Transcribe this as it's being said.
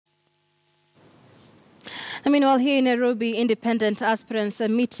Meanwhile, here in Nairobi, independent aspirants are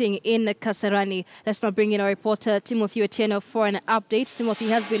meeting in Kasarani. Let's now bring in our reporter, Timothy Otieno, for an update. Timothy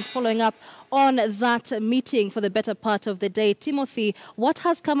has been following up on that meeting for the better part of the day. Timothy, what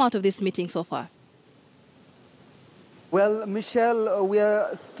has come out of this meeting so far? Well, Michelle, we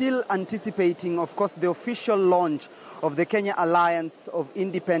are still anticipating, of course, the official launch of the Kenya Alliance of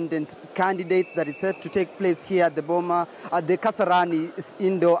Independent Candidates that is set to take place here at the Kasarani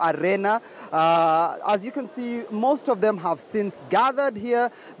Indoor Arena. As you can see, most of them have since gathered here.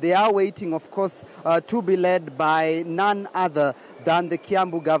 They are waiting, of course, to be led by none other than the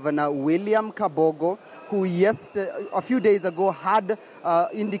Kiambu Governor, William Kabogo, who a few days ago had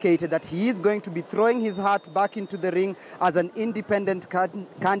indicated that he is going to be throwing his hat back into the ring as an independent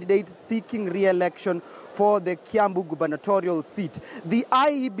candidate seeking re-election for the Kiambu gubernatorial seat. The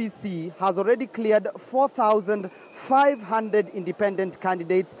IEBC has already cleared 4,500 independent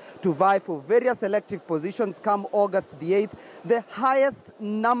candidates to vie for various elective positions come August the 8th, the highest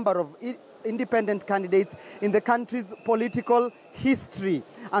number of independent candidates in the country's political history.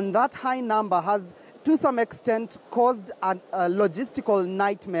 And that high number has, to some extent, caused a logistical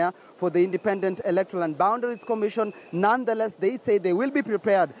nightmare for the Independent Electoral and Boundaries Commission. Nonetheless, they say they will be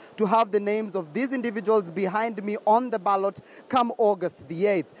prepared to have the names of these individuals behind me on the ballot come August the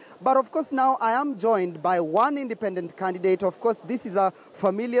 8th. But of course, now I am joined by one independent candidate. Of course, this is a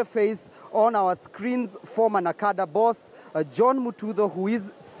familiar face on our screens, former Nakada boss, John Mutudho, who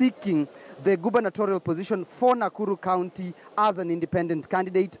is seeking the gubernatorial position for Nakuru County as an independent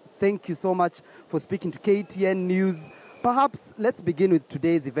candidate. Thank you so much for speaking to KTN News. Perhaps let's begin with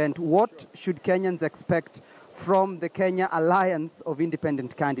today's event. What should Kenyans expect from the Kenya Alliance of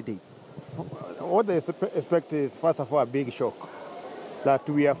Independent Candidates? What they expect is, first of all, a big shock. That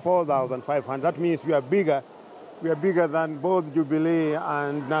we are 4,500. That means we are bigger than both Jubilee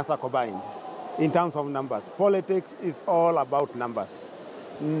and NASA combined in terms of numbers. Politics is all about numbers,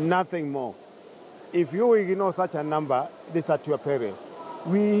 nothing more. If you ignore such a number, this is at your peril.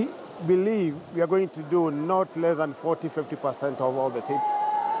 We believe we are going to do not less than 40–50% of all the seats,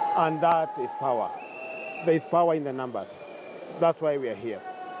 and that is power. There is power in the numbers. That's why we are here.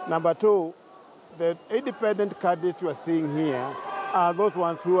 Number two, the independent candidates you are seeing here are those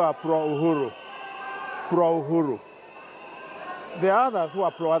ones who are pro-Uhuru. Pro-Uhuru. There are others who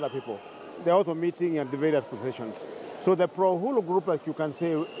are pro-other people. They're also meeting at the various positions. So the pro-Uhuru group, like you can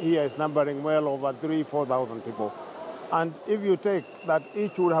see here, is numbering well over 3,000–4,000 people. And if you take that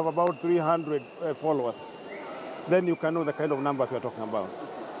each would have about 300 followers, then you can know the kind of numbers we're talking about.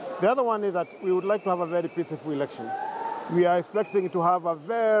 The other one is that we would like to have a very peaceful election. We are expecting to have a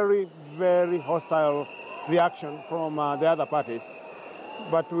very, very hostile reaction from the other parties,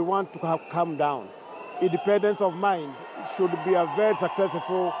 but we want to have calm down. Independence of mind should be a very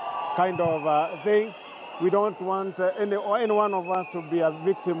successful kind of thing. We don't want any one of us to be a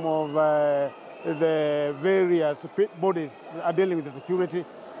victim of the various bodies that are dealing with the security.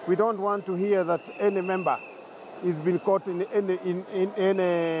 We don't want to hear that any member is being caught in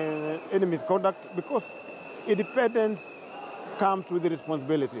any misconduct, because independence comes with the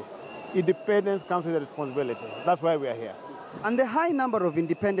responsibility. Independence comes with the responsibility. That's why we are here. And the high number of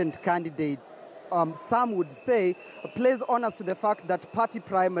independent candidates, some would say, plays honors to the fact that party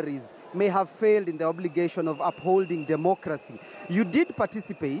primaries may have failed in the obligation of upholding democracy. You did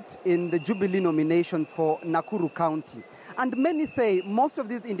participate in the Jubilee nominations for Nakuru County. And many say most of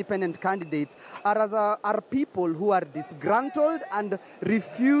these independent candidates are people who are disgruntled and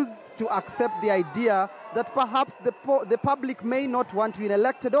refuse to accept the idea that perhaps the public may not want you in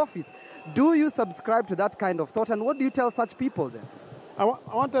elected office. Do you subscribe to that kind of thought? And what do you tell such people then? I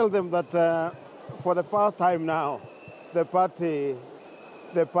want to tell them that for the first time now, the party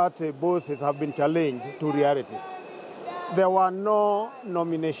bosses have been challenged to reality. There were no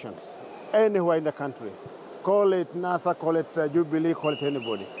nominations anywhere in the country. Call it NASA, call it Jubilee, call it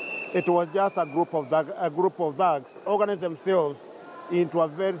anybody. It was just a group of thugs organized themselves into a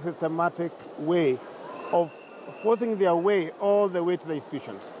very systematic way of forcing their way all the way to the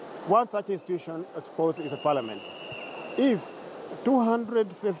institutions. One such institution, I suppose, is a parliament. If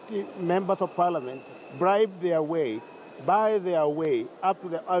 250 members of parliament bribe their way, buy their way up to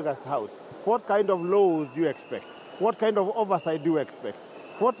the August House, what kind of laws do you expect? What kind of oversight do you expect?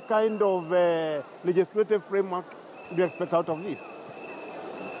 What kind of legislative framework do you expect out of this?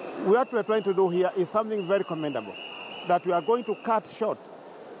 What we're trying to do here is something very commendable, that we are going to cut short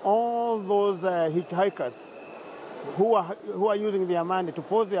all those hitchhikers who are using their money to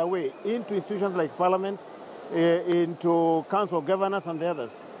force their way into institutions like parliament, into council of governors and the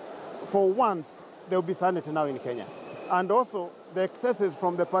others. For once, there will be sanity now in Kenya. And also, the excesses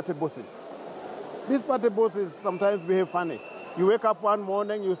from the party bosses. These party bosses sometimes behave funny. You wake up one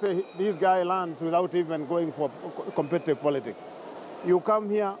morning, you say, this guy lands without even going for competitive politics. You come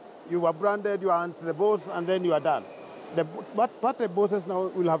here, you are branded, you are anti the boss, and then you are done. But party bosses now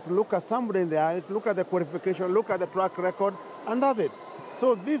will have to look at somebody in the eyes, look at the qualification, look at the track record, and that's it.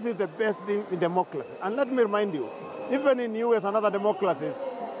 So this is the best thing in democracy. And let me remind you, even in US and other democracies,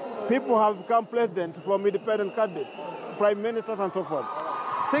 people have become presidents from independent candidates, prime ministers, and so forth.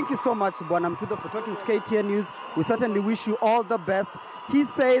 Thank you so much, Bwana Mtudo, for talking to KTN News. We certainly wish you all the best. He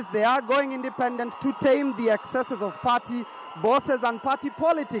says they are going independent to tame the excesses of party bosses and party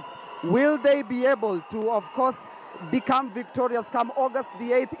politics. Will they be able to, of course, become victorious come August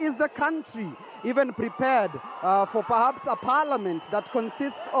the 8th? Is the country even prepared for perhaps a parliament that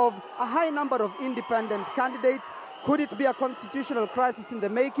consists of a high number of independent candidates? Could it be a constitutional crisis in the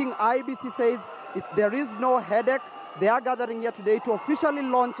making? IBC says there is no headache. They are gathering here today to officially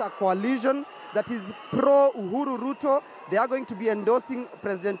launch a coalition that is pro-Uhuru Ruto. They are going to be endorsing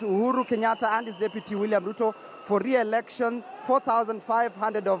President Uhuru Kenyatta and his deputy William Ruto for re-election,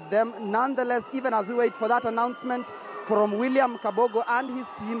 4,500 of them. Nonetheless, even as we wait for that announcement from William Kabogo and his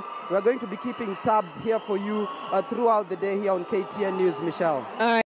team, we are going to be keeping tabs here for you throughout the day here on KTN News. Michelle. All right.